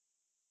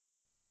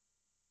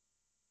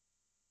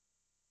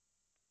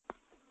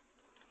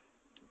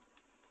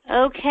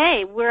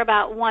Okay, we're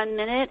about 1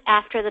 minute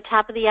after the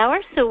top of the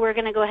hour, so we're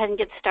going to go ahead and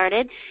get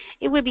started.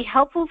 It would be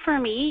helpful for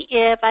me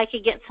if I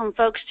could get some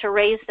folks to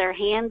raise their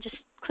hand. Just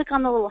click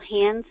on the little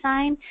hand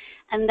sign,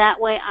 and that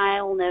way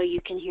I will know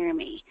you can hear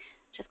me.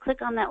 Just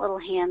click on that little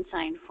hand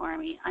sign for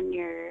me on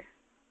your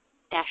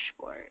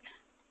dashboard.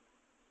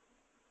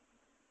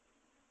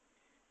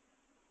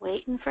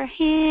 Waiting for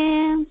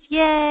hands.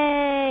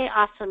 Yay!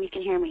 Awesome, you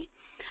can hear me.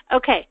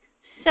 Okay,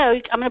 so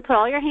I'm going to put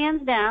all your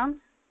hands down.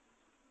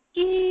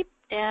 Keep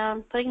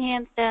down, putting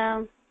hands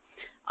down.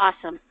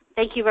 Awesome.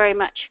 Thank you very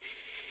much.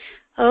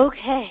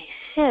 Okay,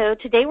 so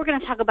today we're going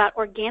to talk about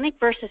organic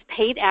versus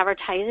paid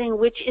advertising,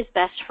 which is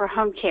best for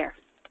home care.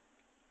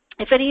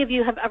 If any of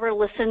you have ever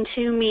listened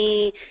to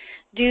me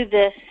do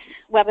this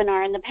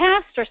webinar in the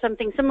past or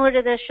something similar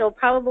to this, you'll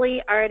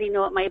probably already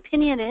know what my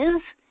opinion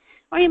is,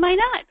 or you might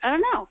not. I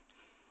don't know.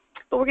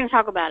 But we're going to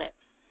talk about it,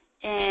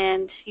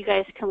 and you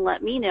guys can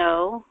let me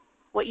know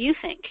what you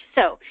think.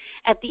 So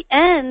at the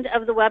end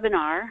of the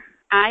webinar,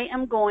 I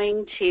am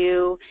going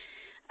to,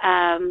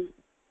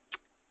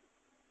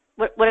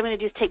 what I'm going to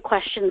do is take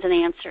questions and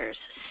answers.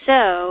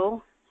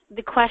 So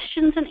the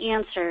questions and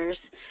answers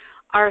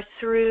are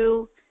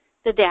through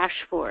the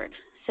dashboard.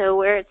 So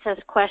where it says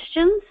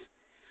questions,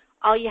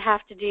 all you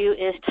have to do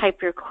is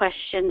type your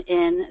question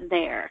in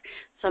there.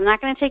 So I'm not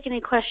going to take any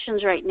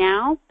questions right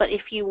now, but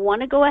if you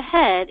want to go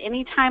ahead,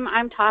 anytime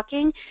I'm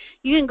talking,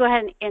 you can go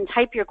ahead and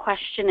type your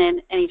question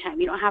in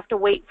anytime. You don't have to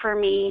wait for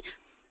me.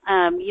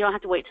 You don't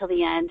have to wait till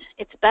the end.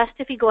 It's best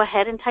if you go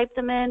ahead and type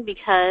them in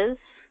because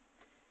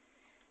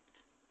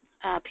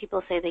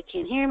people say they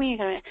can't hear me.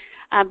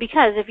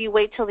 Because if you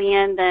wait till the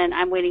end, then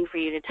I'm waiting for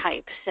you to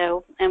type.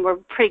 So, and we're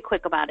pretty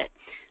quick about it.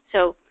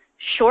 So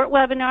short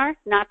webinar,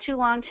 not too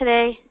long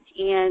today,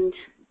 and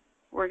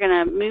we're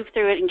going to move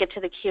through it and get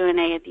to the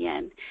Q&A at the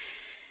end.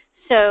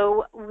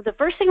 So the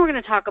first thing we're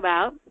going to talk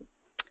about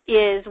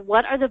is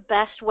what are the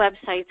best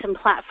websites and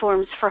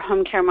platforms for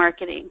home care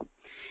marketing.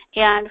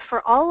 And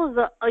for all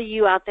of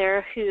you out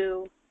there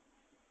who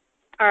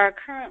are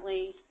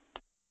currently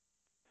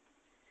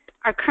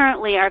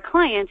our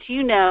clients,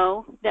 you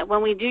know that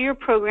when we do your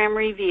program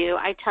review,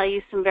 I tell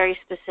you some very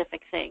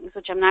specific things,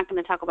 which I'm not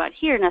going to talk about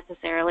here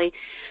necessarily,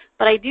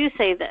 but I do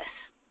say this.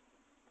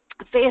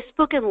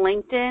 Facebook and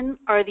LinkedIn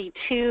are the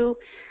two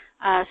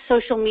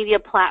social media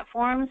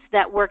platforms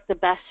that work the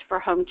best for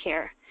home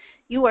care.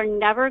 You are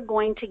never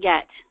going to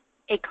get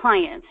a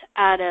client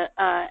at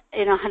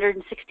in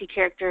 160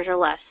 characters or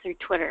less through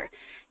Twitter.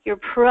 You're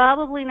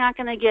probably not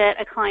going to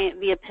get a client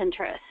via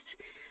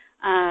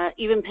Pinterest,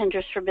 even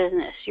Pinterest for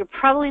Business. You're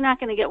probably not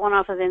going to get one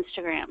off of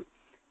Instagram.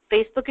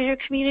 Facebook is your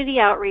community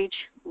outreach.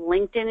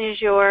 LinkedIn is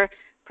your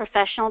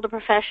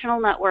professional-to-professional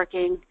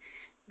networking.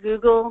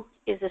 Google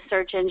is the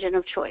search engine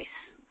of choice.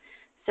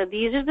 So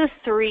these are the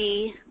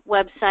three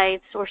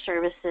websites or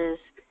services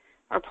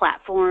or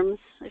platforms,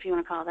 if you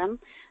want to call them,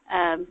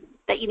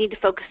 that you need to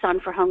focus on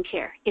for home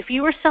care. If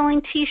you were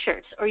selling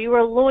T-shirts, or you were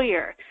a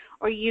lawyer,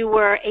 or you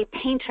were a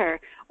painter,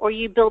 or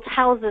you built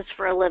houses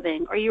for a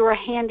living, or you were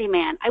a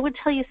handyman, I would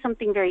tell you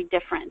something very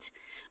different.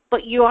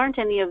 But you aren't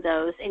any of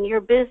those, and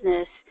your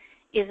business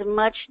is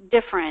much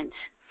different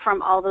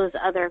from all those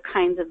other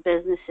kinds of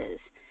businesses.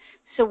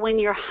 So when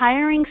you're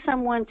hiring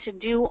someone to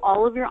do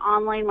all of your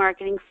online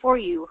marketing for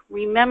you,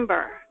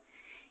 remember,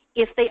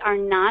 if they are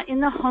not in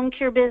the home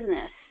care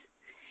business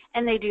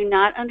and they do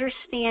not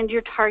understand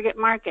your target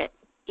market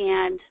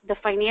and the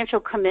financial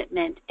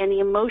commitment and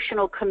the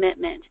emotional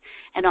commitment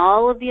and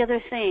all of the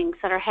other things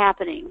that are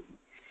happening,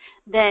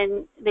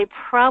 then they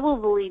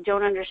probably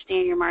don't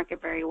understand your market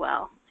very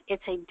well.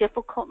 It's a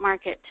difficult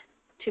market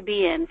to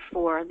be in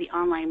for the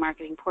online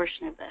marketing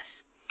portion of this.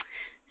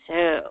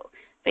 So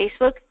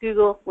Facebook,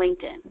 Google,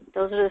 LinkedIn.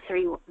 Those are the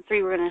three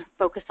we're going to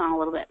focus on a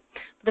little bit.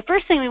 The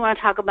first thing we want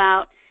to talk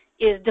about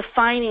is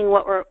defining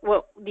what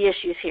the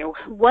issues here.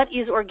 What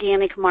is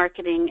organic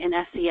marketing in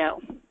SEO?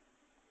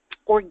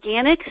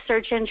 Organic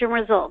search engine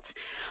results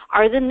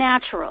are the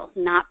natural,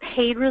 not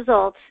paid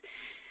results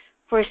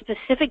for a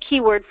specific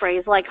keyword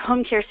phrase like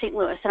home care St.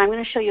 Louis, and I'm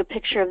going to show you a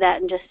picture of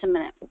that in just a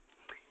minute.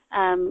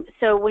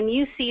 So when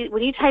you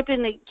type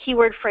in the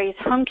keyword phrase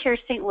home care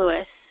St.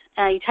 Louis,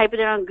 you type it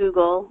in on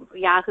Google,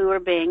 Yahoo,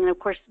 or Bing, and of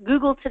course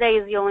Google today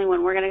is the only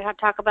one we're going to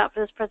talk about for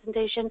this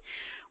presentation.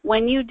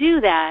 When you do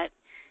that,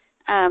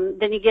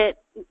 then you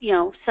get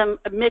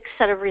a mixed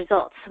set of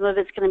results. Some of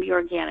it's going to be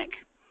organic.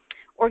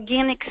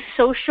 Organic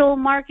social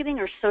marketing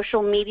or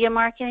social media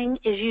marketing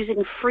is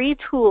using free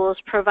tools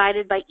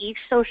provided by each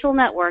social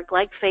network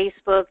like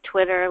Facebook,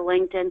 Twitter,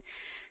 LinkedIn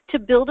to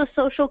build a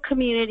social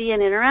community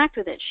and interact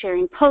with it,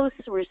 sharing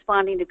posts,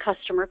 responding to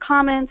customer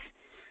comments.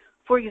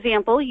 For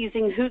example,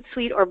 using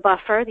Hootsuite or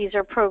Buffer, these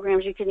are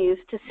programs you can use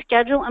to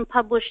schedule and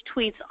publish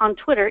tweets on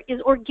Twitter,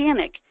 is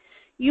organic.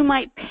 You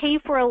might pay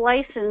for a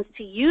license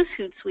to use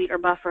Hootsuite or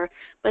Buffer,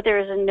 but there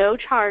is no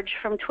charge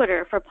from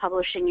Twitter for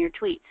publishing your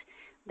tweets.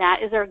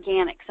 That is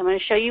organic. So I'm going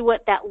to show you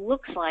what that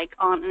looks like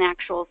on an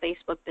actual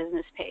Facebook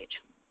business page.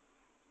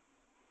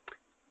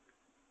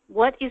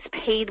 What is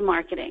paid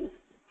marketing?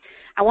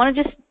 I want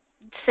to just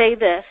say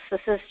this.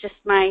 This is just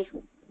my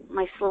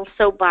little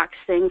soapbox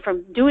thing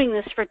from doing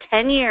this for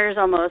 10 years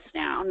almost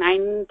now,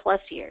 9+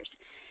 years.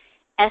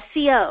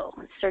 SEO,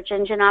 search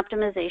engine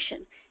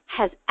optimization,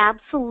 has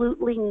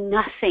absolutely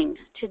nothing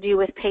to do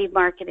with paid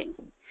marketing.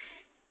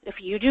 If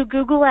you do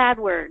Google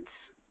AdWords,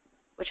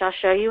 which I'll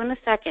show you in a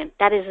second,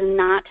 that is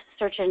not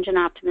search engine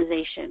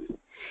optimization.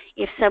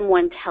 If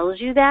someone tells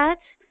you that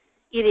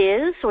it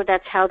is, or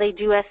that's how they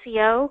do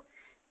SEO,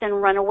 then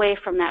run away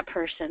from that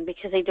person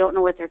because they don't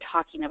know what they're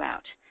talking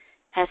about.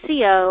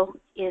 SEO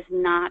is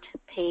not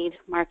paid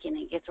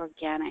marketing. It's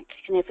organic.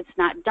 And if it's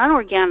not done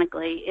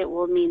organically, it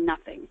will mean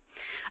nothing.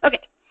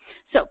 Okay,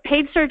 so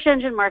paid search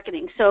engine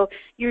marketing. So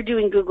you're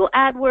doing Google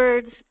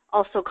AdWords,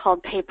 also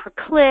called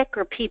pay-per-click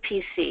or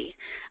PPC.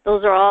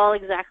 Those are all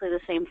exactly the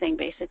same thing,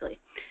 basically.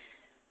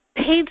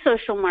 Paid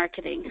social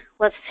marketing,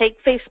 let's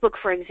take Facebook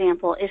for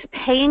example, is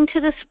paying to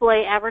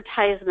display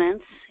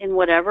advertisements in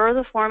whatever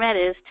the format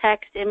is,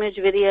 text, image,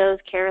 videos,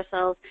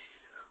 carousels,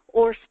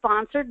 or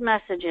sponsored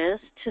messages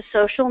to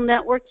social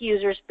network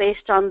users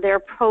based on their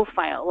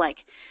profile, like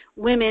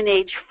women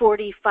age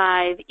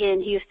 45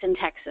 in Houston,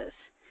 Texas.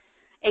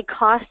 A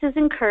cost is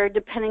incurred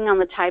depending on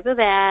the type of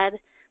ad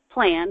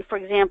planned. For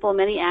example,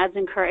 many ads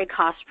incur a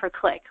cost per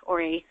click,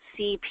 or a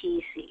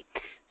CPC.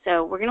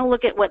 So we're going to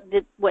look at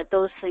what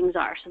those things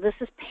are. So this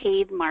is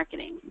paid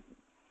marketing.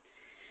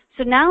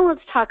 So now let's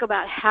talk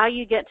about how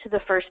you get to the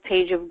first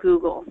page of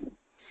Google.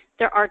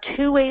 There are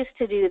two ways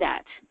to do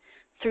that.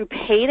 Through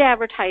paid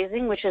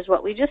advertising, which is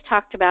what we just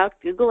talked about,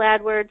 Google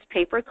AdWords,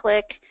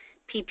 pay-per-click,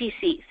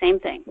 PPC, same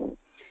thing.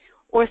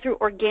 Or through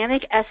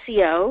organic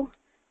SEO,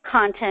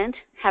 content,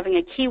 having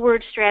a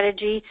keyword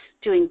strategy,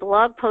 doing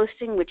blog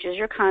posting, which is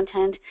your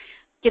content,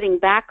 getting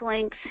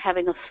backlinks,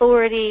 having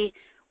authority,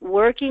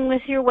 working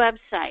with your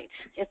website.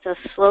 It's a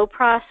slow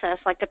process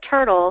like a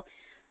turtle,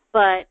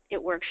 but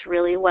it works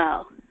really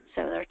well.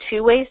 So there are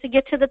two ways to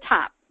get to the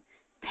top,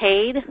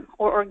 paid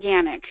or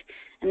organic,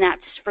 and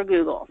that's for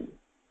Google.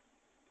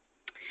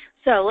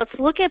 So let's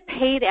look at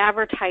paid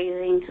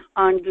advertising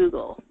on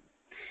Google.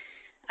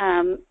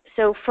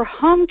 So for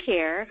home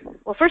care,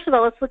 well, first of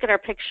all, let's look at our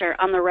picture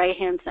on the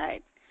right-hand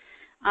side.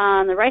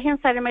 On the right-hand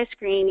side of my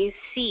screen, you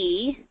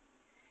see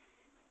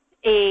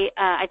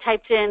I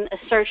typed in a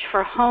search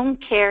for home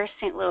care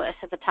St. Louis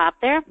at the top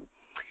there,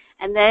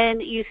 and then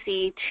you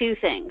see two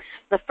things.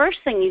 The first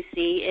thing you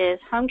see is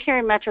home care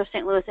in Metro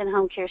St. Louis and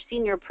home care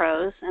senior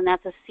pros, and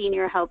that's a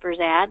senior helpers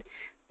ad.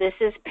 This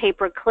is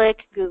pay-per-click,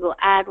 Google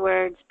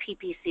AdWords,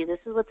 PPC. This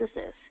is what this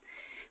is.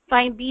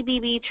 Find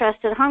BBB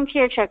Trusted Home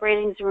Care. Check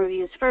ratings and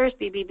reviews first,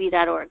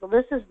 bbb.org. Well,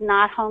 this is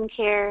not home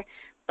care,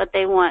 but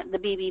they want the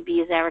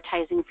BBB is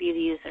advertising for you to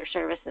use their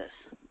services.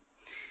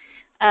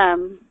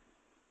 And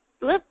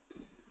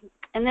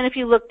then if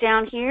you look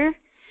down here,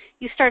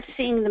 you start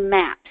seeing the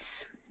maps.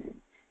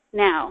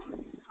 Now,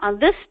 on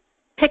this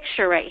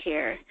picture right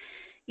here,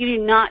 you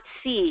do not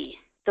see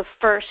the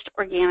first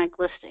organic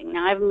listing.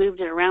 Now, I've moved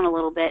it around a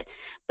little bit,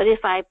 but if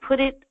I put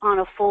it on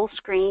a full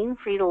screen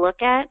for you to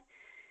look at,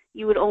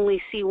 you would only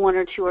see one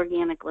or two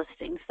organic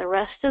listings. The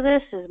rest of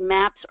this is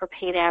maps or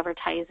paid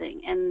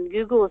advertising, and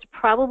Google is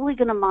probably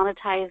going to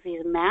monetize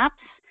these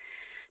maps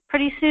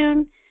pretty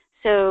soon.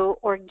 So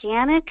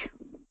organic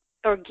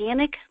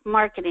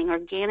marketing,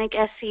 organic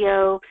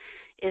SEO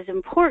is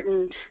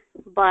important,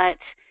 but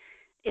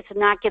it's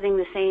not getting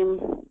the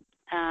same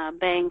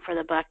bang for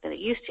the buck that it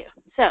used to.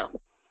 So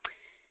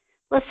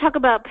let's talk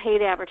about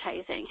paid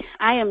advertising.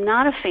 I am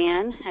not a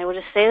fan, I will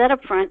just say that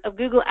up front, of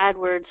Google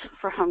AdWords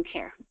for home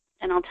care,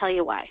 and I'll tell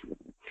you why.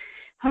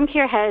 Home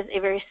care has a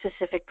very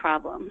specific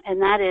problem,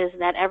 and that is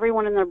that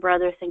everyone and their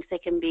brother thinks they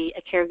can be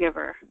a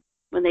caregiver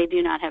when they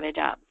do not have a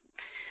job.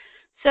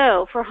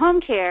 So for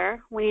home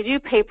care, when you do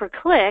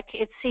pay-per-click,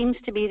 it seems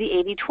to be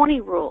the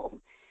 80-20 rule.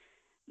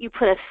 You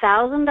put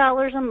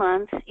 $1,000 a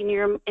month in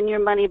your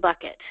money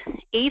bucket.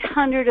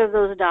 800 of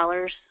those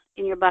dollars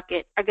in your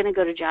bucket are going to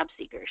go to job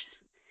seekers,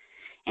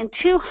 and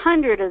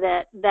 200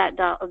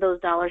 of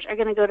those dollars are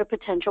going to go to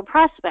potential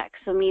prospects.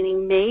 So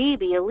meaning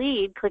maybe a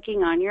lead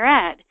clicking on your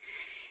ad.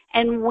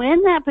 And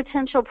when that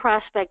potential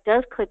prospect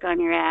does click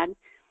on your ad,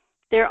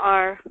 there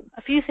are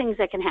a few things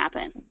that can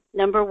happen.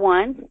 Number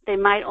one, they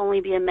might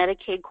only be a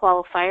Medicaid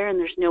qualifier and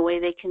there's no way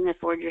they can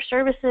afford your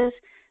services.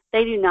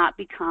 They do not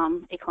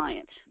become a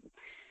client.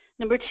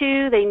 Number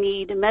two, they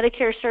need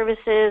Medicare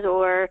services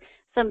or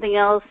something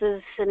else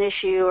is an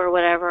issue or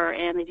whatever,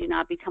 and they do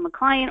not become a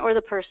client, or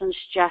the person's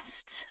just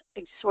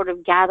sort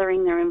of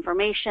gathering their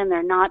information.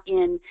 They're not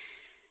in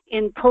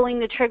pulling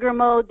the trigger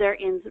mode. They're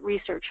in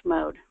research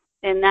mode.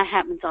 And that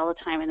happens all the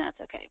time, and that's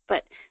okay.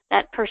 But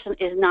that person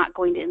is not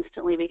going to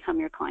instantly become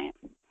your client.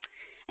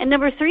 And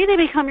number three, they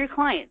become your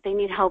client. They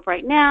need help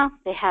right now.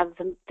 They have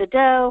the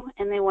dough,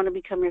 and they want to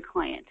become your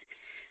client.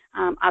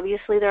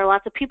 Obviously, there are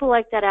lots of people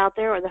like that out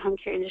there, or the home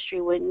care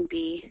industry wouldn't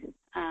be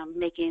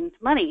making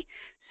money.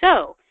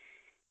 So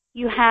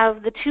you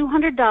have the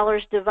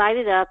 $200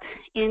 divided up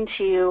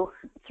into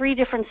three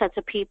different sets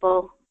of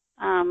people,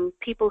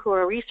 people who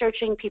are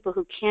researching, people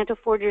who can't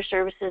afford your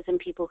services, and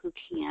people who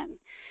can.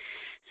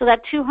 So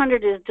that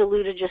 200 is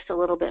diluted just a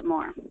little bit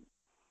more.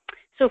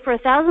 So for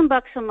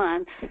 $1,000 a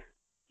month,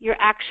 you're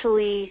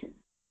actually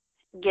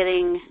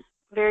getting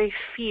very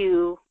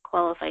few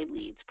qualified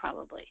leads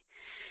probably.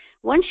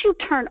 Once you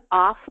turn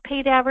off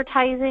paid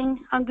advertising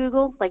on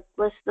Google, like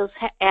those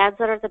ads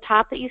that are at the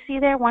top that you see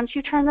there, once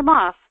you turn them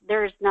off,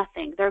 there's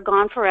nothing. They're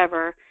gone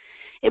forever.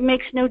 It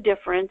makes no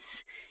difference.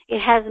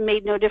 It has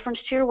made no difference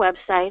to your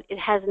website. It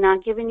has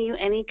not given you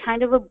any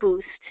kind of a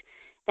boost.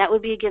 That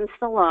would be against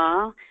the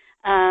law.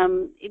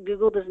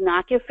 Google does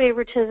not give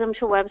favoritism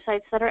to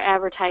websites that are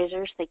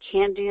advertisers. They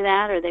can't do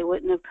that or they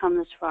wouldn't have come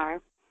this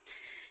far.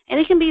 And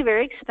it can be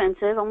very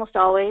expensive, almost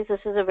always.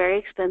 This is a very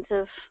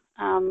expensive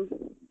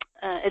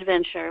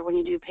adventure when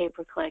you do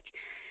pay-per-click,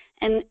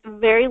 and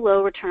very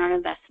low return on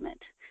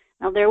investment.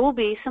 Now, there will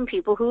be some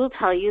people who will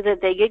tell you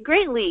that they get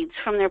great leads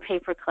from their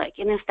pay-per-click,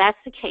 and if that's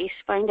the case,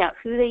 find out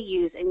who they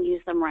use and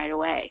use them right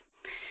away.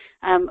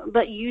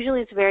 But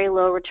usually it's very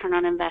low return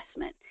on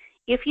investment.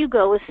 If you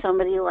go with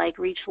somebody like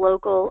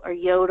ReachLocal or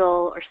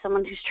Yodel or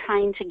someone who's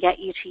trying to get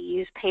you to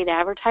use paid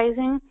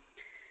advertising,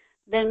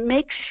 then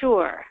make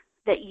sure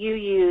that you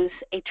use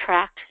a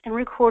tracked and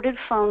recorded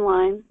phone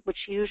line, which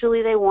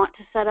usually they want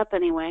to set up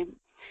anyway,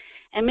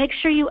 and make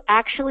sure you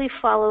actually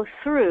follow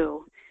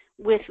through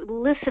with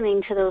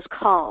listening to those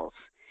calls.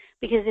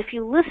 Because if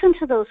you listen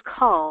to those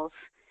calls,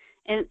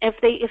 and if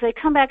they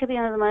come back at the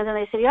end of the month and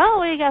they say,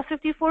 oh, you got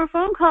 54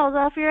 phone calls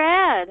off your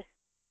ad,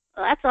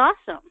 well, that's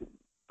awesome.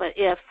 But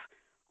if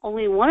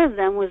only one of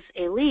them was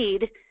a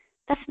lead,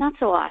 that's not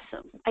so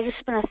awesome. I just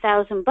spent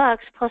 $1,000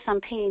 plus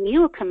I'm paying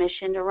you a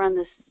commission to run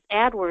this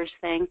AdWords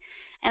thing,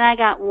 and I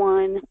got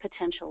one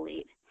potential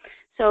lead.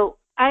 So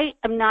I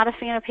am not a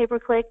fan of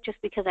pay-per-click just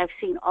because I've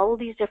seen all of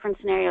these different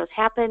scenarios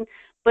happen.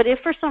 But if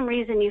for some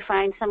reason you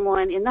find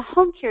someone in the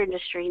home care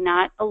industry,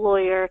 not a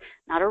lawyer,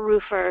 not a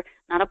roofer,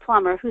 not a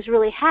plumber, who's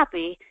really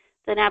happy,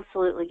 then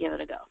absolutely give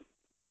it a go.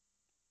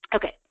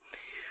 Okay.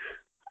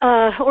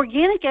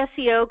 Organic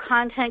SEO,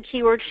 content,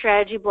 keyword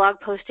strategy, blog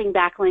posting,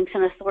 backlinks,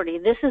 and authority.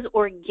 This is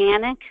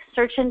organic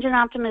search engine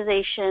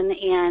optimization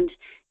and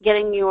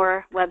getting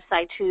your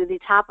website to the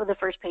top of the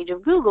first page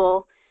of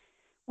Google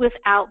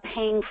without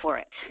paying for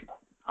it,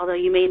 although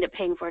you may end up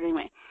paying for it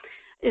anyway.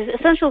 Is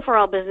essential for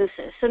all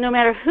businesses. So no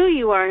matter who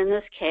you are in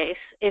this case,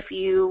 if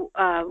you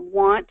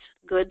want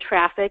good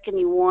traffic and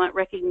you want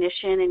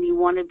recognition and you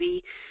want to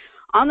be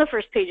on the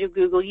first page of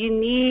Google, you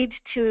need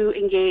to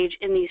engage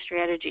in these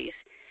strategies.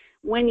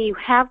 When you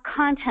have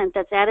content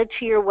that's added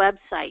to your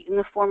website in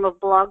the form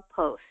of blog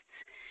posts,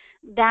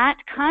 that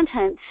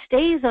content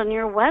stays on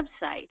your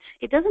website.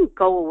 It doesn't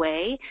go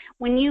away.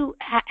 When you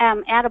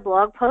add a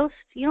blog post,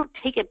 you don't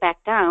take it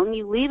back down.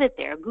 You leave it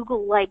there.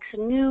 Google likes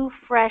new,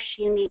 fresh,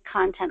 unique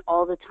content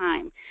all the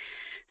time.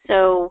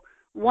 So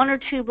 1 or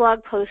 2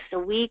 blog posts a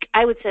week,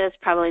 I would say that's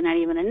probably not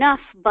even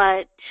enough,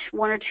 but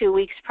 1 or 2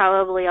 weeks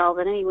probably all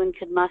that anyone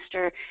could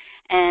muster,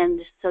 and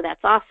so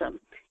that's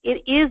awesome.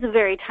 It is a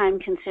very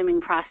time-consuming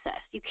process.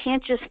 You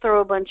can't just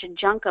throw a bunch of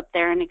junk up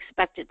there and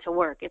expect it to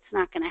work. It's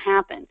not going to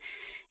happen.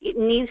 It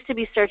needs to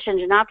be search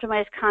engine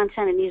optimized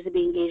content. It needs to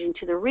be engaging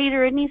to the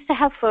reader. It needs to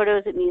have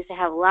photos. It needs to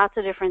have lots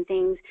of different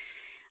things.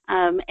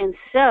 And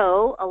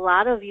so a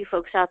lot of you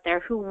folks out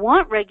there who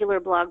want regular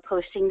blog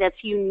posting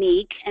that's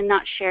unique and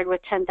not shared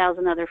with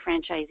 10,000 other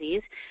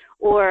franchisees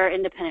or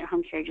independent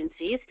home care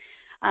agencies,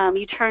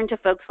 you turn to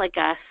folks like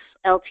us,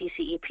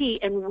 LTCEP,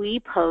 and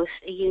we post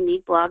a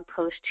unique blog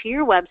post to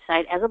your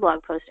website as a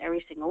blog post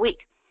every single week.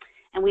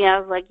 And we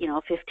have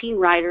 15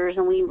 writers,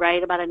 and we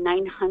write about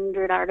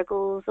 900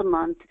 articles a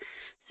month.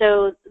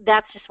 So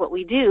that's just what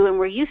we do, and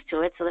we're used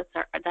to it. So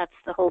that's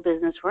the whole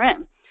business we're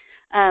in.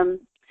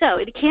 So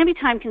it can be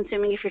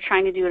time-consuming if you're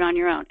trying to do it on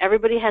your own.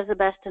 Everybody has the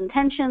best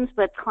intentions,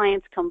 but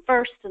clients come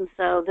first, and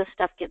so this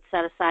stuff gets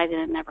set aside,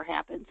 and it never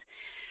happens.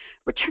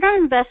 Return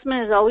on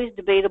investment is always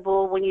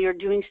debatable when you're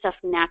doing stuff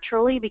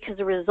naturally because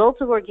the results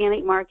of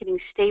organic marketing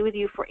stay with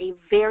you for a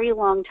very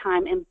long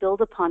time and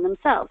build upon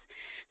themselves.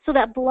 So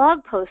that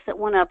blog post that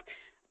went up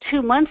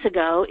 2 months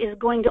ago is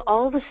going to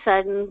all of a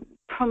sudden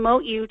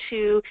promote you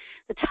to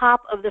the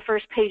top of the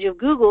first page of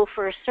Google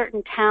for a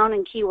certain town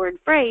and keyword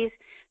phrase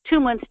 2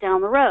 months down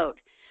the road.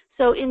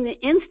 So in the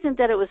instant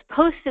that it was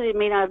posted, it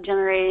may not have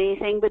generated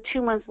anything, but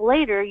 2 months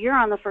later, you're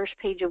on the first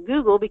page of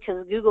Google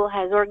because Google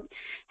has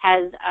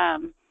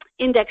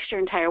indexed your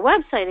entire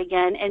website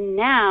again, and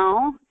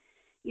now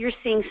you're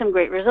seeing some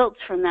great results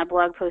from that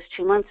blog post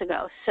 2 months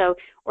ago. So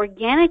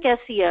organic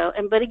SEO,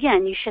 but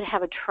again, you should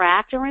have a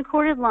tracked and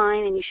recorded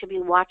line, and you should be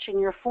watching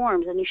your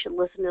forms, and you should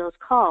listen to those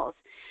calls.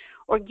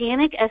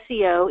 Organic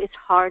SEO is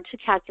hard to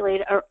calculate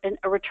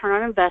a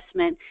return on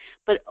investment,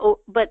 but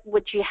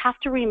what you have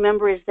to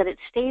remember is that it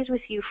stays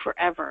with you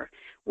forever.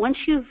 Once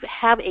you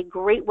have a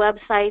great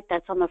website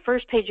that's on the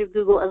first page of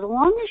Google, as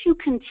long as you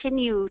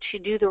continue to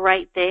do the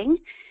right thing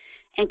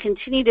and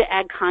continue to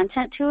add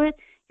content to it,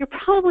 you're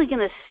probably going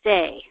to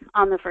stay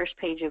on the first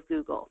page of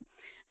Google.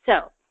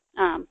 So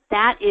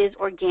that is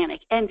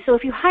organic. And so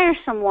if you hire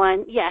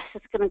someone, yes,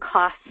 it's going to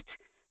cost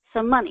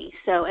some money.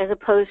 So as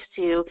opposed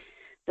to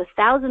the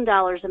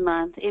 $1,000 a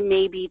month, it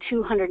may be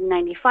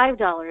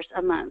 $295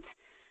 a month.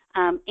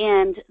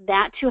 And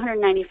that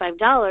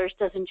 $295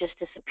 doesn't just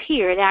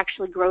disappear. It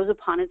actually grows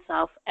upon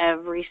itself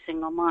every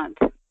single month.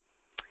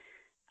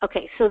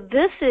 Okay, so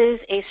this is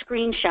a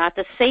screenshot,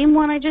 the same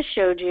one I just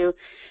showed you,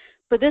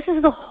 but this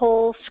is the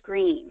whole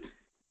screen.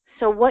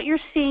 So what you're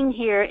seeing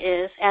here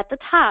is at the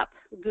top,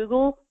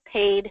 Google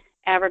paid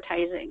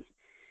advertising.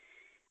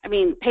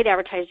 Paid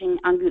advertising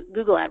on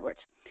Google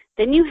AdWords.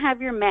 Then you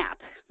have your map.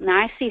 Now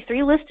I see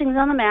 3 listings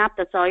on the map.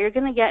 That's all you're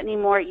going to get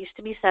anymore. It used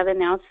to be 7,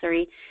 now it's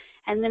 3.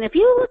 And then if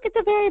you look at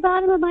the very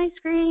bottom of my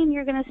screen,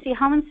 you're going to see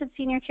Homestead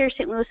Senior Care,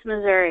 St. Louis,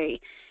 Missouri.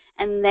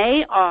 And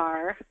they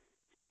are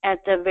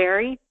at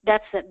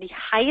that's at the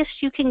highest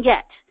you can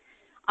get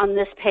on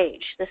this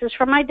page. This is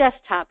from my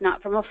desktop,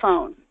 not from a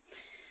phone.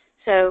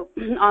 So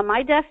on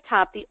my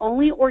desktop, the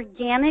only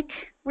organic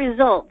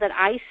result that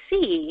I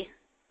see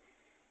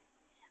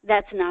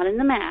that's not in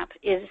the map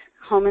is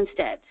Home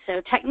Instead.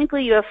 So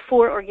technically you have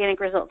 4 organic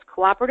results: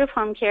 Cooperative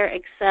Home Care,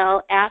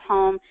 Excel, At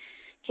Home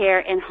Care,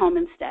 and Home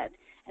Instead.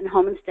 And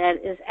Home Instead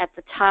is at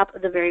the top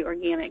of the very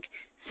organic.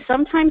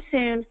 Sometime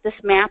soon, this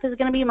map is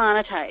going to be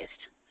monetized.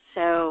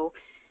 So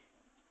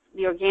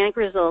the organic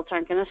results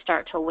aren't going to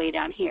start till way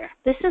down here.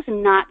 This is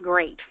not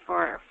great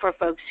for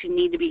folks who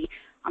need to be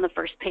on the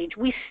first page.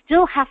 We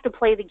still have to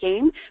play the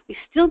game. We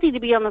still need to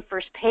be on the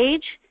first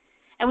page.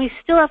 And we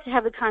still have to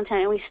have the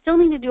content, and we still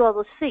need to do all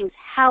those things.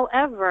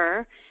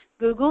 However,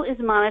 Google is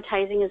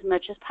monetizing as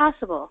much as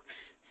possible.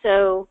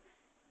 So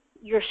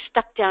you're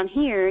stuck down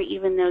here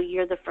even though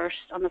you're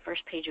on the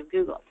first page of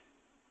Google.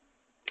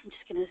 I'm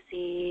just going to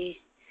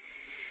see.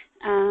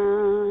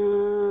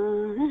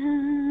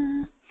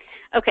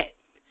 Okay,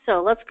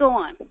 so let's go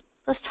on.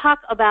 Let's talk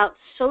about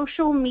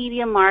social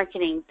media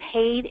marketing,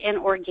 paid and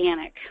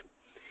organic.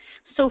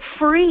 So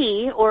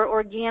free or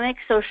organic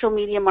social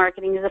media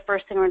marketing is the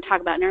first thing we're going to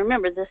talk about. Now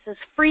remember, this is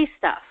free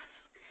stuff.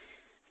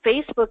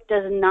 Facebook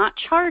does not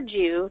charge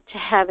you to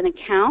have an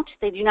account.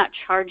 They do not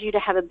charge you to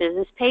have a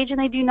business page, and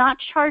they do not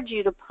charge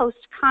you to post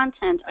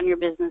content on your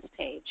business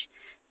page.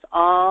 It's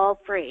all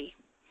free.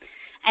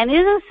 And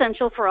it is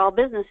essential for all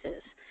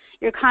businesses.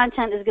 Your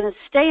content is going to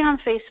stay on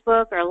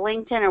Facebook or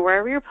LinkedIn or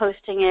wherever you're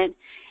posting it.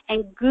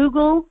 And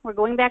Google, we're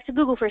going back to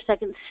Google for a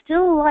second,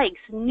 still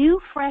likes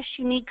new, fresh,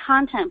 unique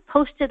content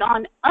posted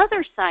on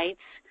other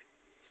sites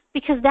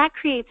because that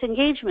creates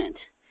engagement.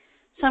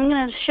 So I'm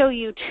going to show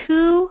you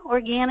 2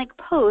 organic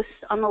posts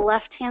on the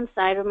left-hand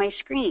side of my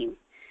screen.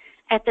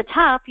 At the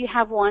top, you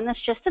have one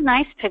that's just a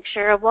nice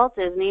picture of Walt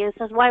Disney. It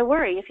says, why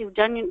worry? If you've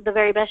done the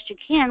very best you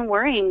can,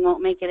 worrying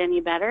won't make it any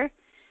better.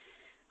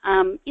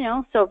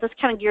 So this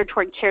kind of geared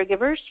toward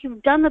caregivers.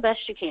 You've done the best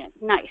you can.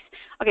 Nice.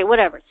 Okay,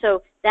 whatever.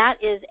 So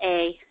that is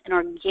an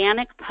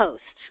organic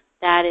post.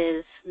 That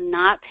is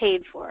not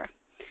paid for.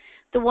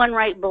 The one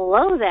right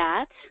below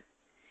that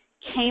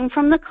came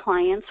from the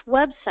client's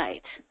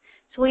website.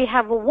 So we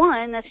have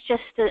one that's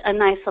just a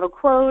nice little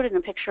quote and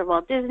a picture of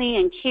Walt Disney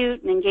and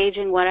cute and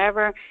engaging,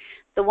 whatever.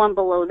 The one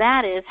below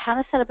that is how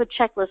to set up a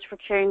checklist for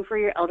caring for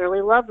your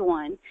elderly loved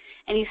one.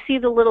 And you see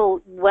the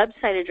little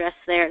website address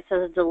there. It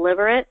says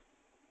Deliver It.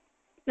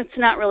 It's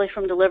not really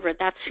from Deliver It.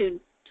 That's who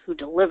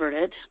delivered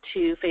it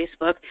to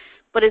Facebook.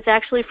 But it's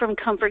actually from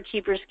Comfort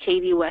Keepers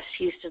Katie West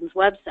Houston's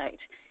website.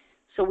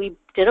 So we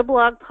did a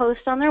blog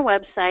post on their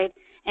website,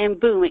 and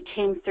boom, it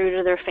came through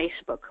to their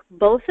Facebook.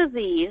 Both of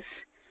these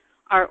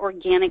are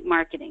organic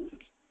marketing,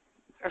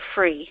 are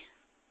free.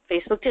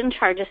 Facebook didn't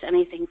charge us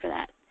anything for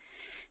that.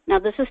 Now,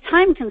 this is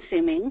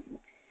time-consuming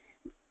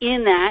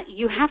in that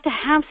you have to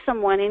have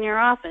someone in your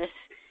office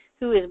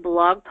who is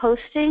blog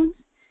posting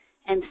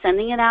and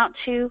sending it out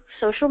to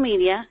social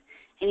media,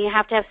 and you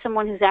have to have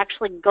someone who's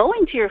actually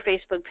going to your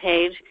Facebook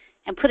page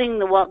and putting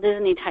the Walt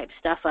Disney type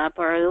stuff up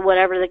or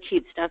whatever the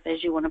cute stuff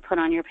is you want to put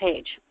on your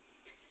page.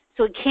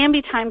 So it can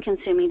be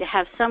time-consuming to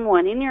have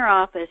someone in your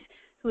office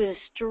who is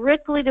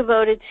strictly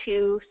devoted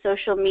to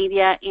social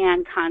media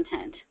and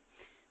content.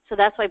 So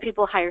that's why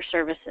people hire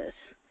services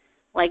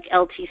like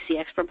LTC,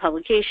 Expert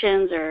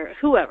Publications, or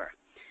whoever.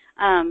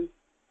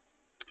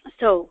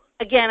 So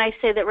again, I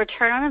say that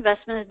return on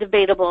investment is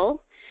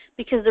debatable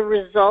because the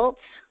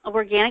results of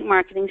organic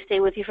marketing stay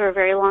with you for a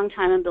very long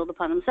time and build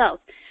upon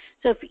themselves.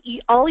 So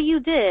if all you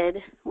did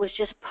was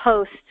just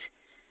post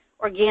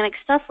organic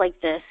stuff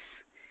like this,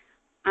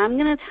 I'm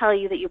going to tell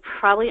you that you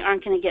probably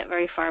aren't going to get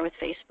very far with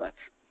Facebook.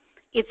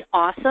 It's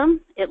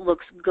awesome. It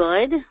looks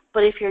good.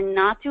 But if you're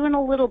not doing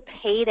a little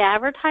paid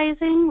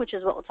advertising, which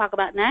is what we'll talk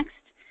about next,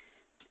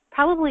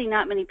 probably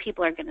not many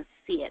people are going to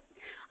see it.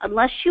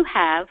 Unless you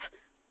have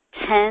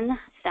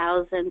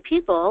 10,000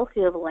 people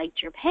who have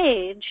liked your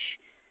page,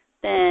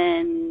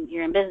 then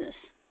you're in business.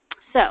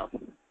 So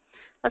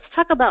let's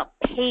talk about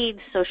paid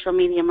social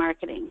media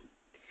marketing.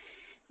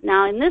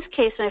 Now, in this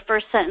case, my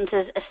first sentence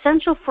is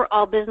essential for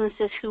all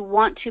businesses who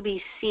want to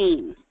be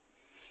seen.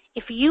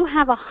 If you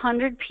have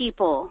 100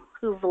 people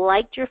who've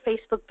liked your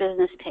Facebook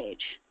business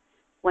page,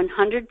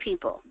 100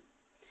 people,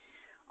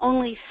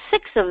 only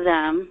 6 of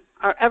them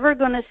are ever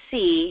going to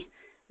see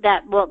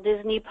that Walt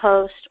Disney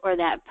post or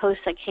that post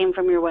that came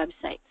from your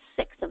website,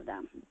 6 of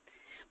them.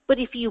 But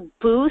if you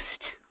boost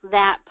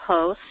that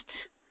post,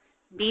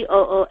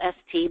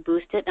 B-O-O-S-T,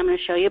 boost it, I'm going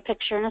to show you a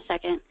picture in a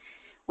second.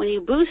 When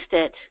you boost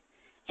it,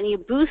 and you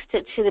boost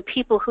it to the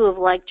people who have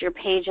liked your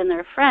page and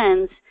their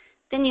friends,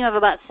 then you have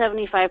about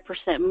 75%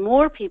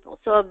 more people.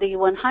 So of the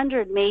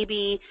 100,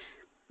 maybe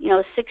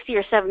 60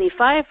 or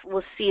 75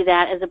 will see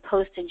that as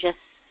opposed to just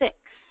 6.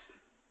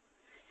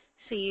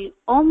 So you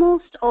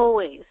almost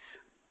always,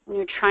 when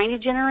you're trying to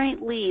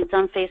generate leads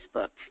on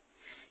Facebook,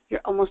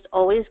 you're almost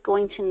always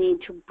going to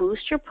need to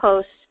boost your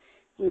posts,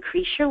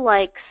 increase your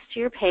likes to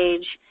your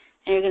page,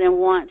 and you're going to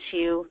want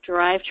to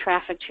drive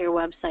traffic to your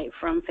website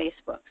from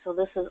Facebook. So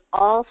this is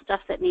all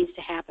stuff that needs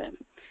to happen.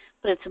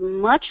 But it's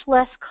much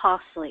less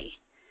costly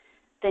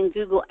than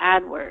Google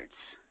AdWords.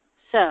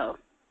 So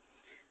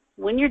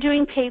when you're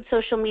doing paid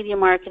social media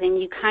marketing,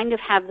 you kind of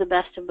have the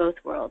best of both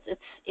worlds.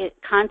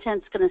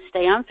 Content's going to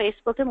stay on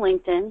Facebook and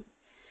LinkedIn,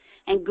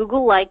 and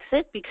Google likes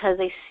it because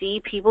they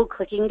see people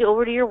clicking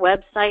over to your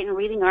website and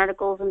reading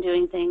articles and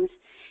doing things.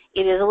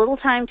 It is a little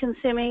time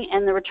consuming,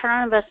 and the return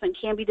on investment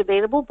can be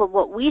debatable, but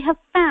what we have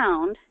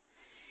found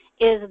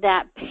is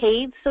that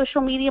paid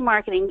social media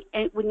marketing,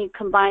 when you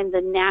combine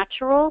the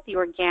natural, the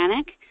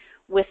organic,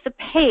 with the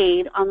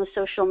paid on the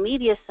social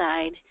media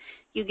side,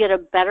 you get a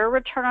better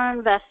return on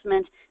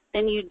investment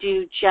than you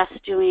do just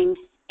doing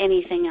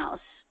anything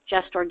else,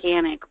 just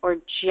organic or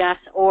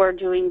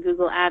doing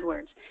Google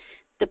AdWords.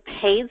 The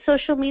paid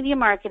social media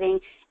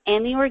marketing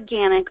and the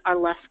organic are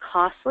less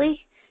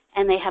costly,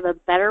 and they have a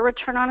better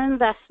return on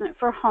investment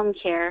for home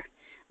care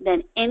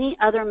than any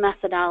other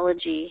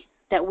methodology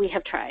that we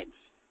have tried.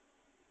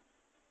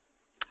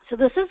 So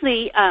this is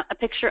a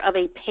picture of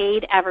a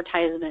paid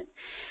advertisement.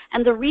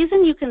 And the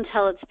reason you can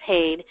tell it's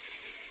paid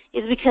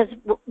is because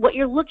what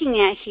you're looking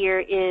at here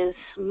is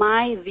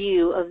my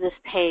view of this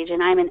page,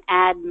 and I'm an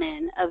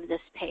admin of this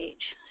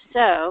page.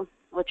 So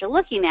what you're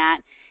looking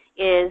at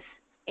is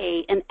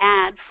an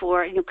ad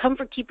for,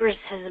 Comfort Keepers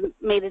has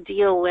made a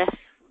deal with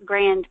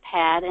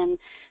GrandPad, and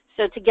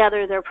so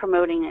together they're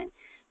promoting it.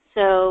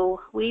 So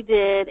we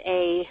did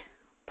a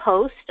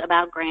post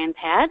about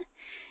GrandPad,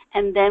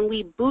 and then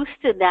we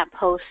boosted that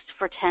post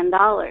for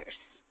 $10.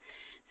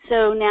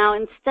 So now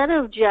instead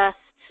of just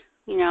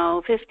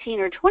 15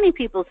 or 20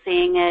 people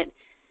seeing it,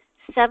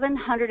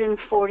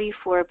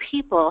 744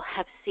 people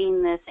have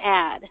seen this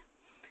ad,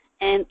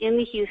 and in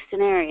the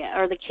Houston area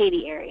or the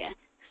Katy area.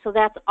 So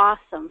that's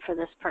awesome for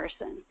this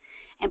person.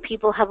 And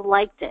people have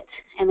liked it,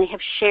 and they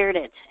have shared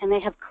it, and they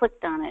have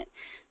clicked on it.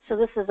 So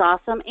this is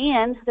awesome,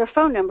 and their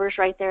phone number is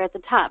right there at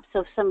the top. So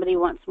if somebody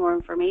wants more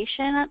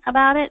information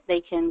about it,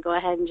 they can go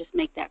ahead and just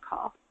make that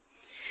call.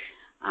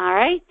 All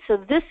right, so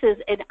this is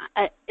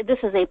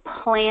a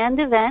planned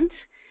event.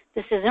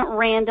 This isn't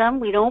random.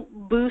 We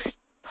don't boost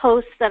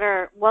posts that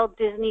are Walt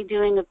Disney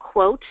doing a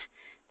quote.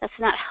 That's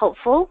not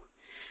helpful.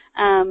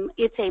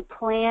 It's a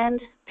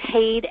planned,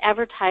 paid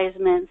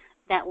advertisement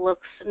that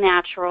looks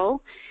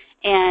natural,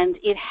 and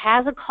it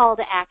has a call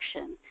to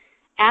action.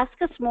 Ask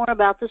us more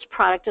about this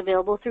product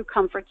available through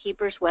Comfort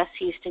Keepers, West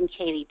Houston,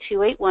 Katy,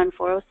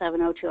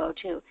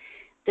 281-407-0202.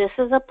 This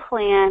is a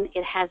plan.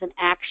 It has an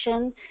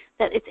action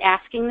that it's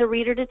asking the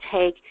reader to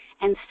take,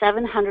 and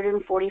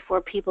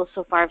 744 people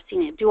so far have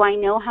seen it. Do I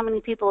know how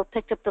many people have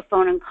picked up the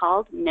phone and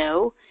called?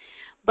 No.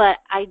 But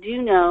I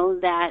do know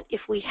that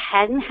if we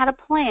hadn't had a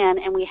plan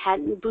and we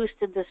hadn't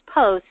boosted this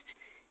post,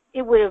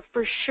 it would have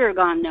for sure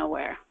gone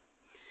nowhere.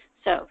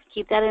 So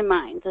keep that in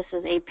mind. This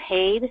is a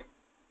paid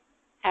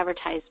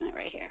advertisement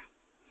right here.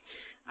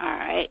 All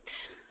right,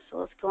 so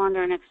let's go on to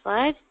our next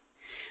slide.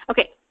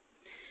 Okay,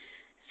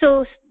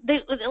 so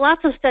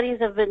lots of studies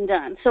have been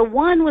done. So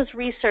one was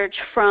research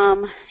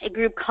from a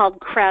group called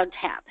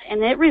CrowdTap,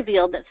 and it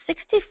revealed that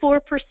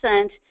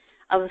 64%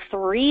 of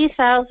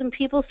 3,000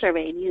 people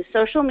surveyed used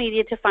social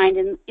media to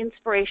find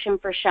inspiration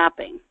for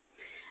shopping,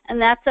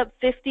 and that's up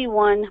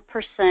 51%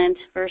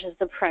 versus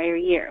the prior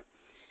year.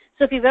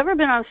 So if you've ever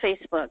been on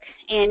Facebook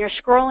and you're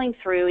scrolling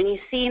through and you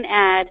see an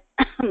ad,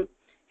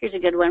 here's a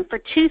good one, for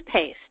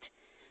toothpaste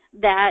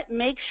that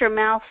makes your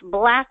mouth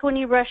black when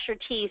you brush your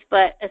teeth,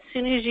 but as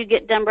soon as you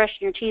get done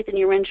brushing your teeth and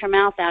you rinse your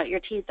mouth out, your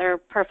teeth are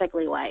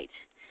perfectly white.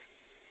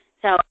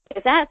 So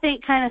if that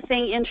kind of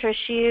thing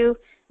interests you,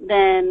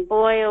 then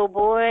boy, oh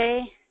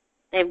boy,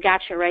 they've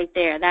got you right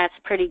there. That's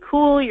pretty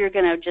cool. You're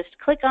going to just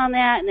click on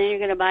that, and then you're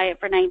going to buy it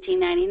for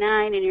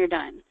 $19.99, and you're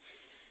done.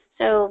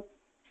 So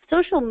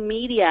social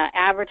media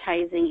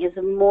advertising is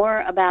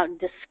more about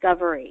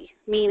discovery,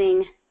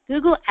 meaning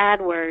Google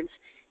AdWords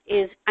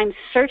is I'm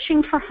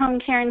searching for home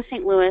care in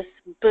St. Louis,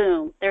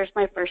 boom, there's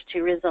my first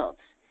 2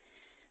 results.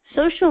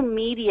 Social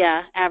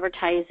media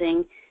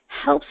advertising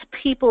helps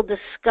people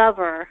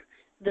discover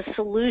the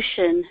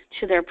solution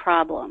to their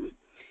problem.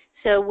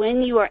 So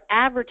when you are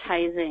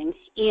advertising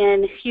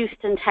in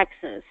Houston,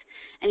 Texas,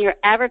 and you're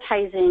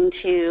advertising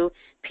to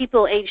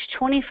people aged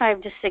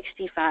 25 to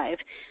 65,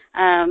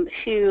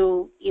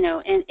 who,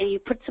 and you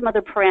put some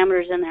other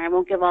parameters in there. I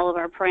won't give all of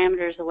our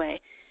parameters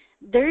away.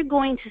 they're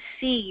going to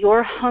see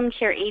your home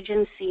care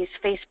agency's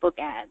Facebook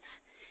ads.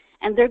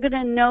 And they're going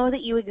to know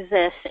that you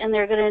exist, and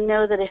they're going to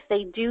know that if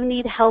they do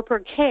need help or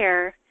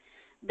care,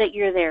 that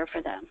you're there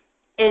for them.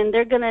 And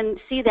they're going to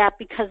see that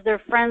because their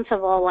friends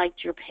have all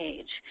liked your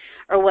page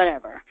or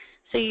whatever.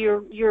 So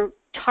you're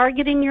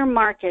targeting your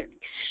market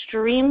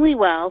extremely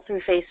well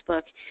through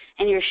Facebook,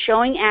 and you're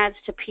showing ads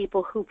to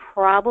people who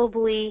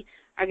probably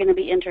are going to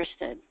be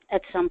interested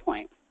at some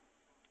point.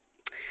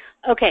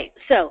 Okay,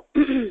 so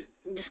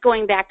just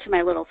going back to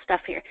my little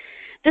stuff here.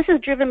 This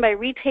is driven by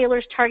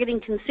retailers targeting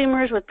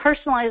consumers with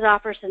personalized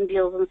offers and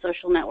deals on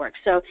social networks.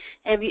 So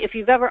if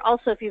you've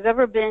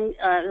ever been,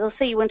 let's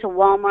say you went to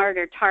Walmart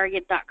or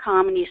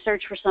Target.com and you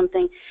search for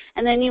something,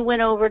 and then you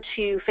went over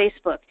to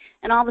Facebook,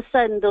 and all of a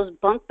sudden those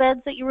bunk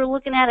beds that you were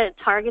looking at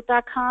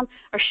Target.com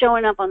are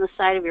showing up on the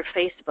side of your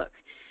Facebook.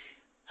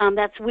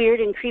 That's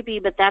weird and creepy,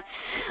 but that's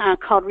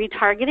called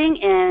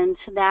retargeting, and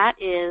that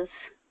is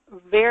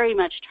very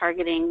much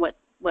targeting what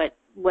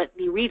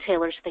the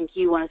retailers think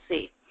you want to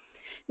see.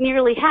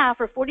 Nearly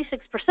half, or 46%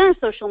 of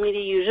social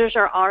media users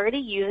are already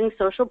using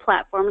social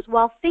platforms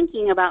while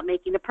thinking about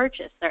making a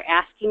purchase. They're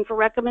asking for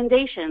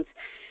recommendations.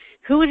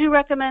 Who would you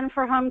recommend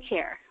for home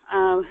care?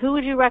 Who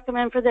would you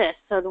recommend for this?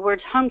 So the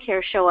words home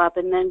care show up,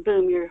 and then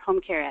boom, your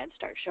home care ads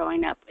start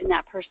showing up in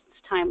that person's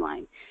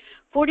timeline.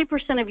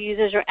 40% of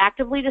users are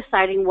actively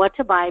deciding what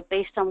to buy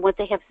based on what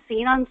they have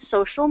seen on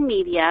social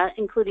media,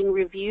 including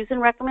reviews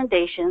and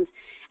recommendations,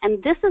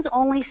 and this is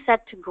only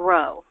set to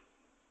grow.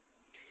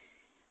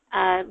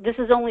 This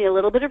is only a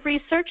little bit of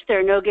research. There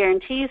are no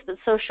guarantees, but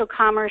social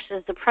commerce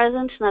is the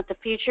present, not the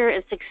future.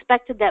 It's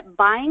expected that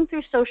buying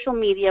through social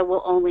media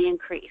will only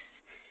increase.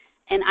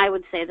 And I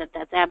would say that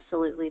that's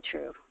absolutely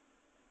true.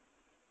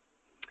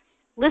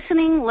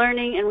 Listening,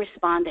 learning, and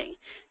responding.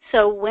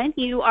 So when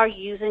you are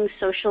using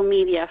social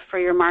media for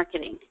your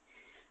marketing,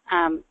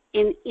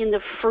 in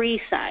the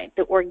free side,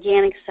 the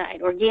organic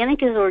side.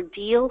 Organic is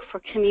ordeal for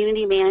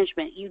community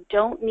management. You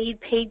don't need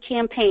paid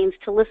campaigns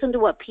to listen to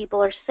what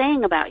people are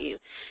saying about you.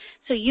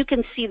 So you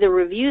can see the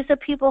reviews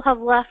that people have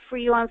left for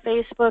you on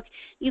Facebook.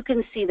 You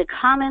can see the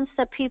comments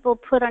that people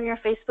put on your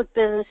Facebook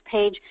business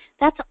page.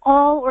 That's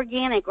all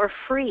organic or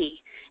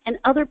free, and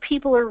other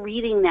people are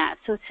reading that.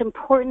 So it's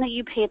important that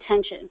you pay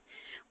attention.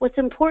 What's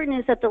important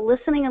is that the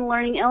listening and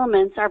learning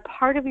elements are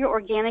part of your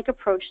organic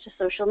approach to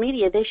social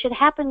media. They should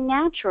happen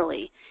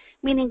naturally,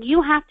 meaning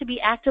you have to be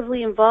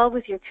actively involved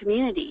with your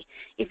community.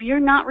 If you're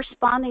not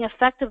responding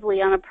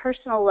effectively on a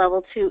personal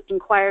level to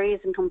inquiries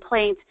and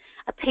complaints,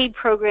 a paid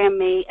program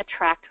may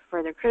attract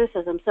further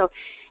criticism. So,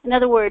 in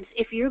other words,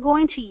 if you're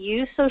going to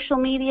use social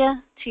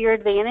media to your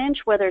advantage,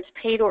 whether it's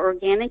paid or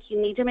organic,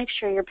 you need to make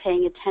sure you're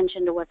paying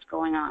attention to what's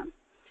going on.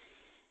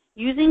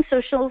 Using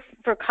social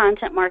for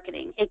content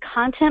marketing. A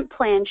content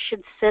plan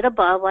should sit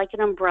above, like an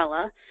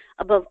umbrella,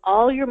 above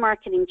all your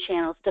marketing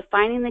channels,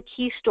 defining the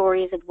key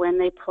stories and when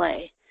they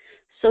play.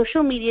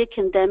 Social media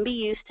can then be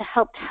used to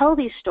help tell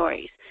these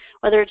stories,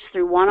 whether it's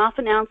through one-off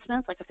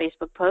announcements, like a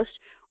Facebook post,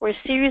 or a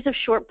series of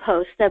short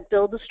posts that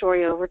build the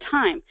story over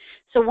time.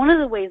 So one of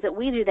the ways that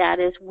we do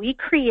that is we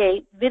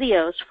create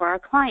videos for our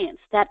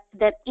clients that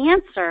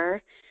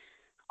answer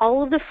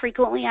all of the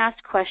frequently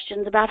asked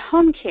questions about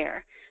home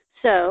care.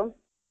 So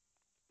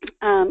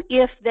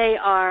if they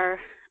are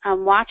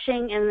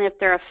watching and if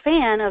they're a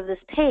fan of this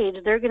page,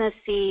 they're going to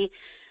see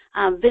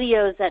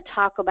videos that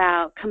talk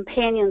about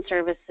companion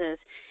services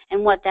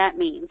and what that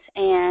means,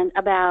 and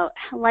about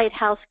light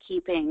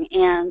housekeeping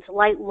and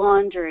light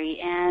laundry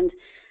and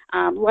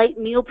light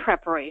meal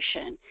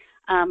preparation.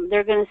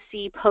 They're going to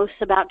see posts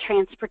about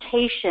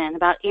transportation,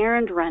 about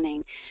errand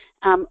running.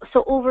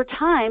 So over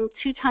time,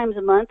 2 times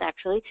a month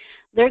actually,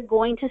 they're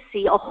going to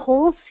see a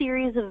whole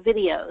series of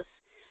videos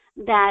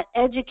that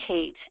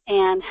educate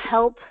and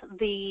help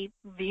the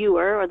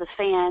viewer or the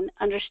fan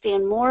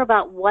understand more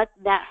about what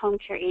that home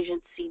care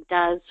agency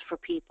does for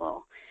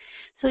people.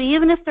 So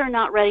even if they're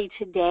not ready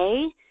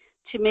today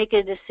to make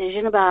a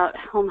decision about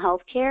home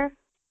health care,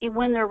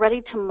 when they're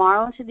ready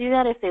tomorrow to do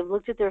that, if they've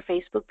looked at their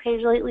Facebook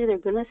page lately, they're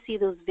going to see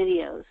those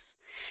videos.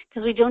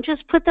 Because we don't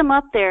just put them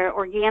up there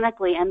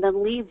organically and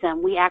then leave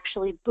them. We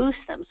actually boost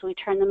them. So we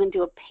turn them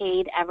into a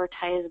paid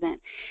advertisement.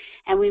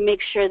 And we make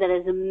sure that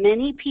as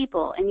many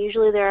people, and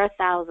usually there are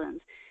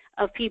thousands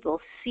of people,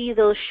 see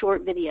those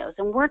short videos.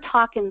 And we're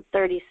talking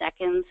 30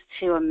 seconds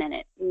to a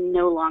minute,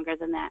 no longer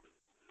than that.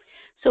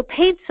 So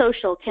paid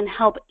social can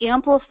help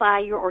amplify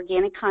your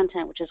organic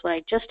content, which is what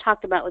I just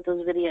talked about with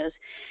those videos,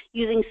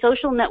 using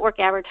social network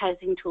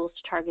advertising tools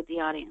to target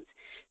the audience.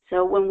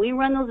 So when we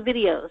run those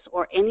videos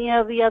or any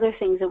of the other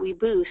things that we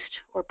boost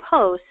or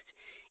post,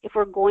 if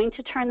we're going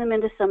to turn them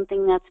into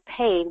something that's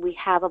paid, we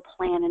have a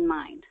plan in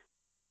mind.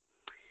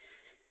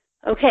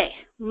 Okay,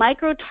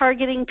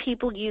 micro-targeting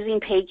people using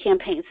paid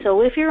campaigns.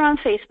 So if you're on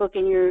Facebook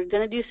and you're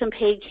going to do some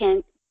paid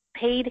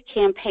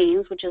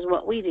campaigns, which is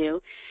what we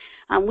do,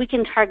 we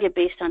can target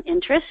based on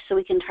interest. So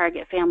we can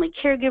target family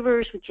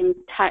caregivers. We can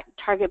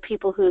target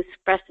people who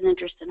expressed an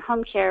interest in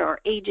home care or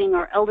aging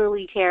or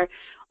elderly care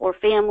or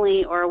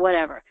family or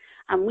whatever.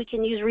 We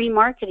can use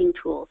remarketing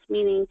tools,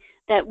 meaning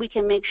that we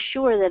can make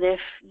sure that if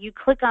you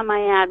click on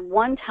my ad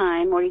one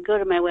time or you go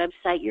to my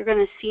website, you're going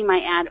to see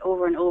my ad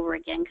over and over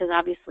again because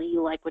obviously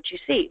you like what you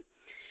see.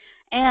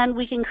 And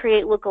we can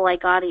create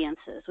lookalike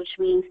audiences, which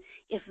means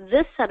if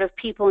this set of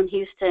people in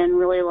Houston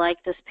really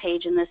like this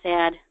page and this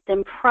ad,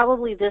 then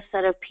probably this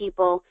set of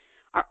people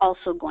are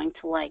also going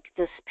to like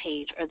this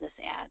page or this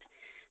ad.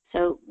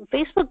 So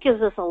Facebook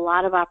gives us a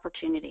lot of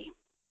opportunity.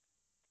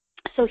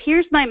 So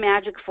here's my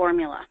magic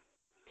formula.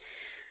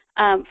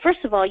 First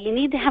of all, you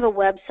need to have a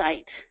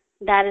website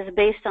that is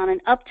based on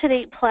an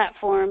up-to-date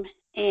platform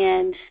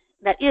and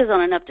that is on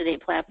an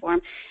up-to-date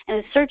platform and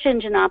is search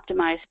engine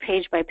optimized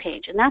page by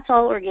page. And that's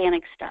all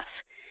organic stuff.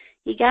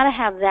 You got to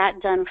have that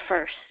done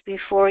first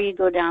before you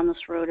go down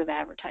this road of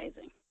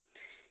advertising.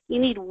 You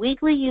need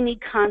weekly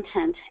unique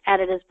content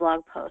added as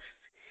blog posts.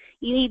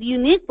 You need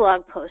unique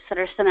blog posts that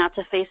are sent out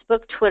to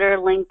Facebook, Twitter,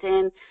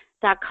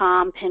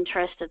 LinkedIn.com,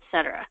 Pinterest,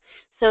 etc.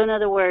 So in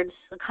other words,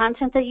 the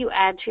content that you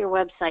add to your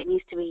website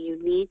needs to be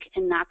unique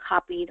and not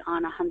copied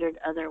on 100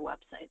 other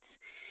websites.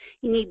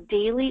 You need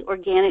daily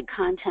organic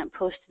content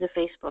posted to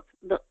Facebook.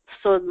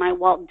 So my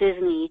Walt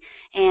Disney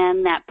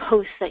and that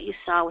post that you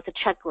saw with the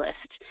checklist,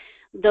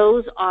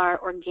 those are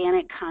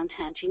organic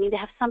content. You need to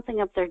have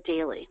something up there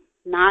daily,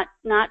 not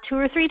 2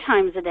 or 3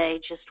 times a day,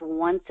 just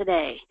once a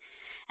day.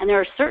 And there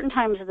are certain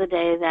times of the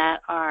day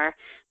that are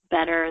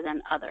better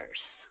than others,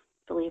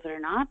 believe it or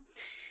not.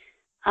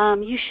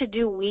 You should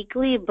do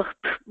weekly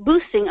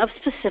boosting of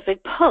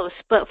specific posts.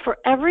 But for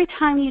every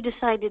time you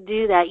decide to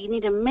do that, you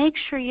need to make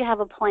sure you have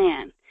a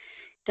plan.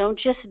 Don't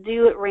just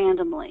do it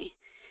randomly.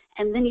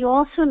 And then you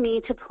also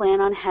need to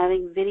plan on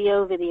having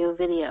video.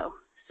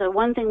 So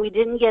one thing we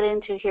didn't get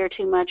into here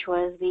too much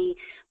was the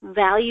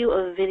value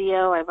of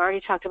video. I've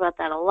already talked about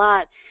that a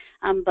lot.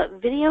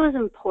 But video is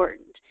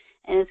important.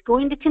 And it's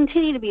going to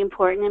continue to be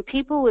important. And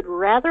people would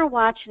rather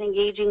watch an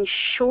engaging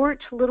short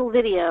little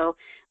video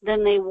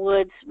than they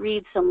would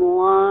read some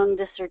long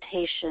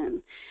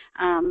dissertation.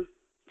 And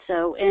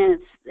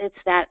it's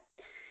that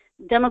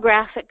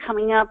demographic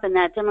coming up and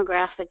that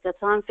demographic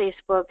that's on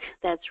Facebook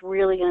that's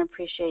really going to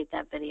appreciate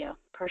that video.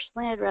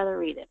 Personally, I'd rather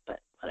read it, but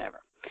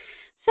whatever.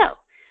 So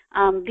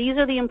these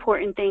are the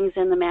important things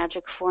in the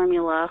magic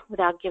formula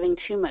without giving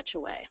too much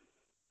away.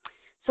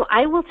 So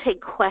I will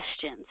take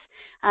questions.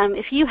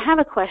 If you have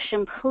a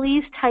question,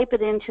 please type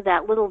it into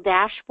that little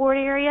dashboard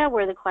area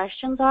where the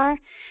questions are.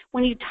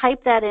 When you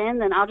type that in,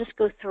 then I'll just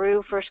go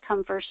through first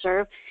come, first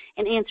serve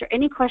and answer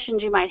any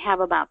questions you might have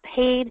about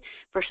paid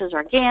versus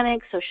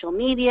organic, social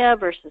media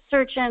versus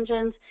search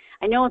engines.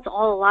 I know it's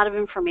all a lot of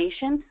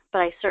information, but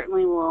I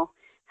certainly will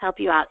help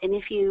you out. And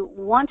if you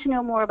want to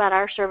know more about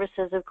our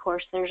services, of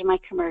course, there's my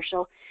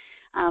commercial.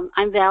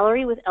 I'm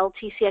Valerie with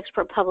LTC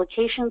Expert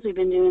Publications. We've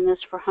been doing this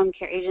for home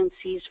care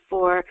agencies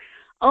for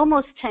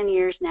almost 10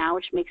 years now,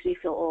 which makes me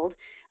feel old.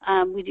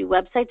 We do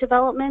website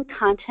development,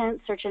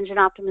 content, search engine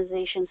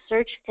optimization,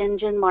 search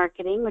engine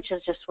marketing, which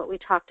is just what we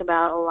talked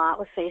about a lot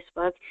with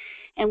Facebook.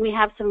 And we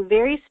have some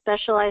very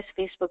specialized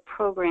Facebook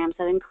programs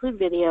that include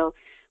video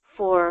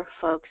for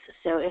folks.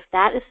 So if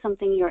that is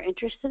something you're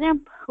interested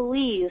in,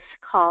 please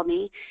call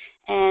me.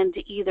 And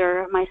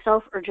either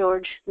myself or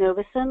George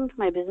Novison,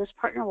 my business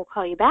partner, will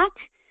call you back,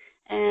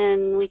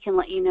 and we can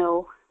let you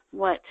know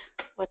what's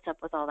up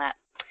with all that.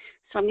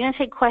 So I'm going to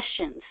take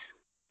questions.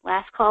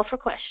 Last call for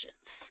questions.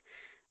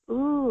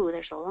 Ooh,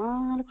 there's a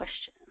lot of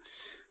questions.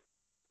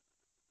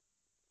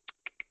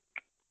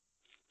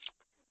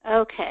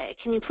 Okay,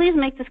 can you please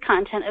make this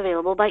content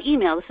available by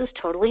email? This is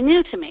totally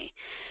new to me.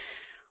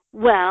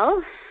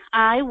 Well,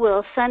 I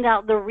will send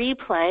out the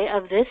replay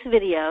of this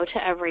video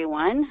to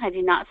everyone. I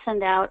do not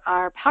send out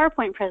our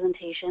PowerPoint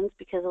presentations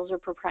because those are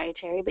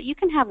proprietary, but you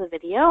can have the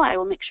video. I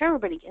will make sure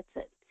everybody gets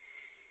it.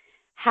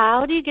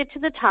 How do you get to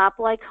the top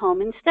like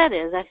home instead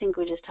is? I think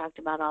we just talked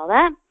about all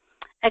that.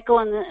 Echo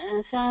on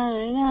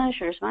the,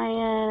 sure's my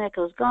end,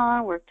 echo's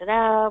gone, worked it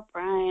out,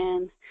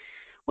 Brian.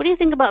 What do you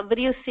think about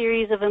video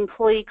series of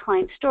employee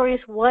client stories?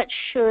 What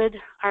should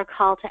our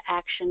call to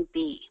action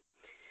be?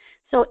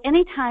 So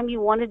anytime you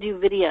want to do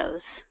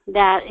videos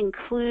that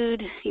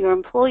include your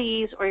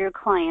employees or your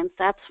clients,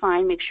 that's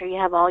fine. Make sure you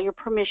have all your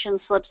permission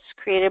slips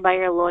created by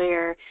your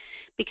lawyer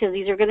because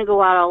these are going to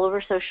go out all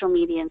over social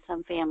media and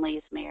some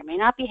families may or may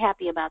not be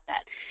happy about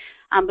that.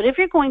 But if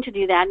you're going to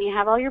do that and you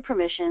have all your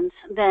permissions,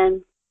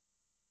 then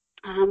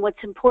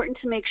what's important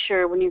to make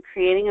sure when you're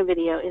creating a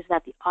video is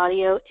that the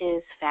audio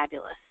is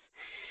fabulous.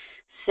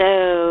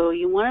 So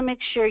you want to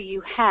make sure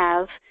you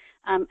have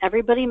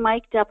everybody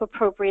mic'd up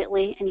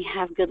appropriately and you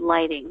have good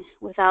lighting.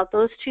 Without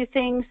those two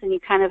things, then you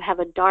kind of have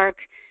a dark,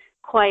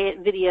 quiet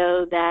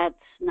video that's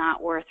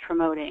not worth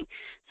promoting.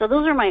 So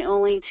those are my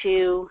only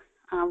two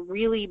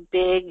really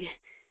big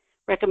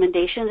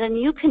recommendations.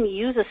 And you can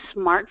use a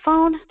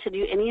smartphone to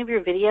do any of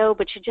your video,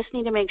 but you just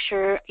need to make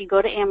sure you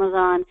go to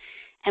Amazon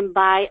and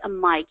buy a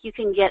mic. You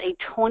can get a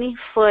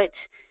 20-foot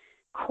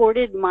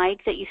corded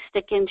mic that you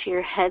stick into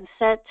your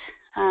headset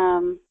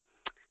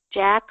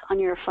jack on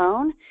your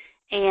phone,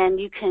 and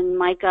you can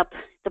mic up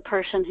the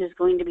person who's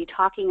going to be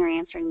talking or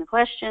answering the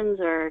questions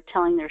or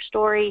telling their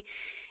story.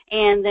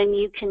 And then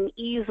you can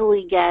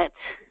easily get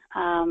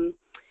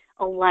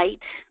a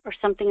light or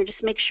something, or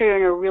just make sure you're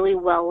in a really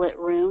well-lit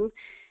room,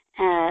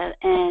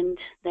 and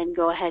then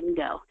go ahead and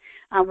go.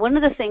 One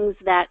of the things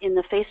that in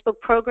the Facebook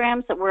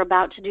programs that we're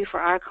about to do for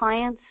our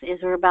clients is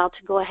we're about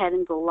to go ahead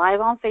and go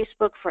live on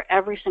Facebook for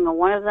every single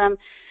one of them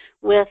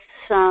with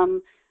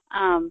some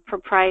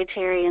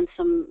proprietary and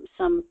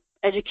some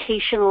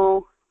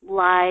educational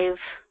live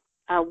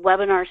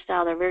webinar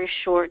style. They're very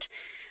short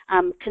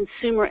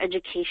consumer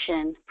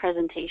education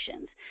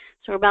presentations.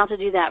 So we're about to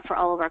do that for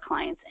all of our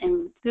clients.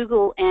 And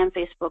Google and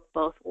Facebook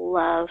both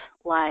love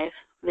live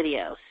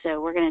videos.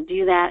 So we're going to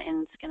do that,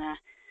 and it's going to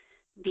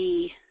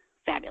be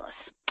fabulous.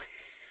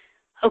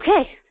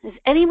 Okay, does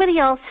anybody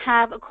else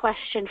have a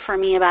question for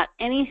me about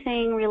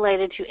anything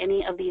related to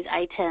any of these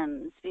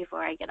items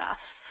before I get off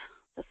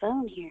the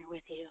phone here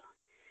with you?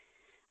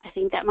 I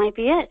think that might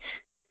be it.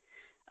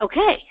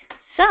 Okay,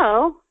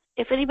 so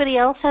if anybody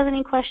else has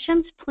any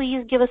questions,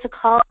 please give us a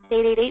call at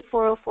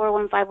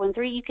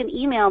 888-404-1513. You can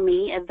email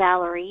me at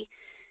Valerie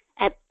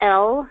at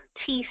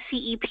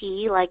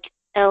LTCEP, like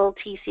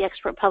LTC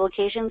Expert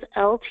Publications,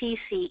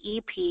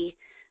 LTCEP.com,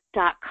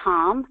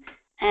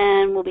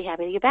 and we'll be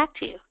happy to get back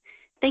to you.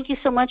 Thank you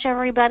so much,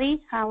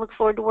 everybody. I look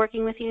forward to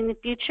working with you in the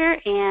future,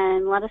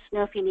 and let us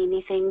know if you need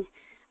anything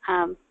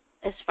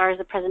as far as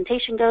the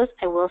presentation goes.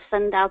 I will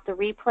send out the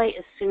replay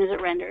as soon as it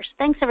renders.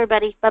 Thanks,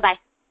 everybody.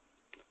 Bye-bye.